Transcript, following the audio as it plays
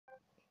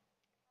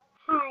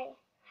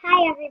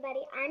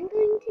everybody. I'm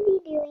going to be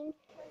doing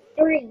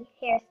 3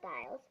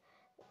 hairstyles.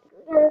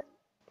 Because,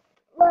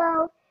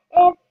 well,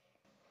 if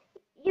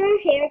your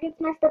hair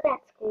gets messed up at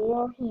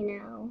school,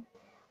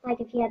 like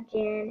if you have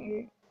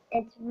gym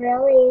and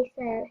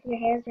your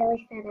hair's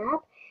really set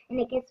up and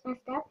it gets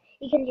messed up,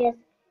 you can just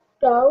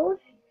go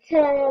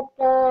to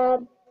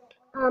the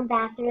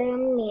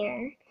bathroom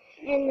mirror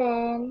and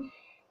then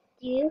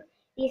do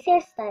these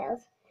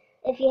hairstyles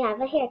if you have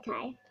a hair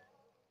tie.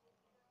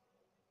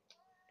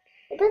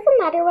 It doesn't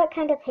matter what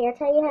kind of hair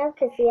tie you have,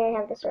 because see, I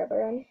have this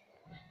rubber one.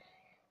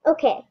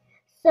 Okay,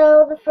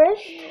 so the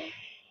first,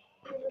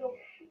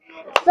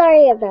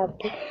 sorry about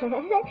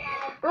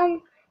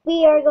that.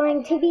 We are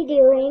going to be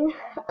doing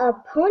a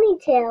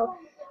ponytail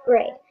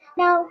braid.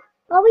 Now,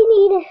 all we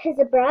need is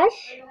a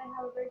brush,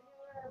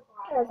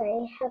 as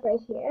I have right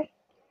here,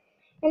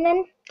 and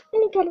then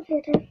any kind of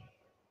hair tie.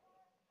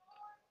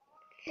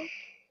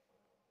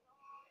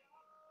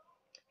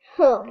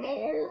 Oh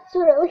man, it's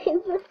really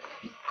this.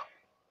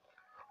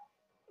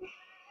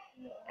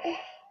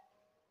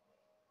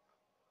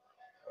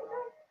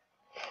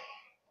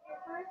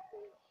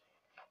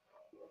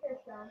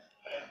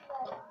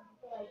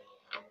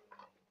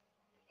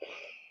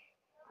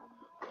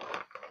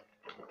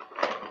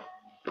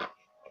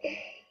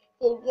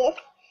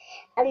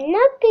 I'm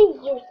not going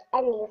to use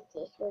any of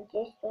this one,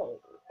 just one.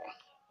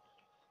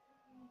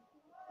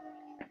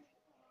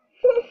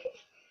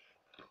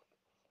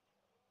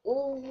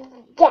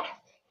 Yeah.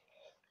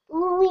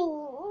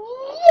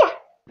 Yeah.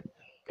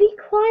 Be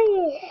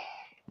quiet.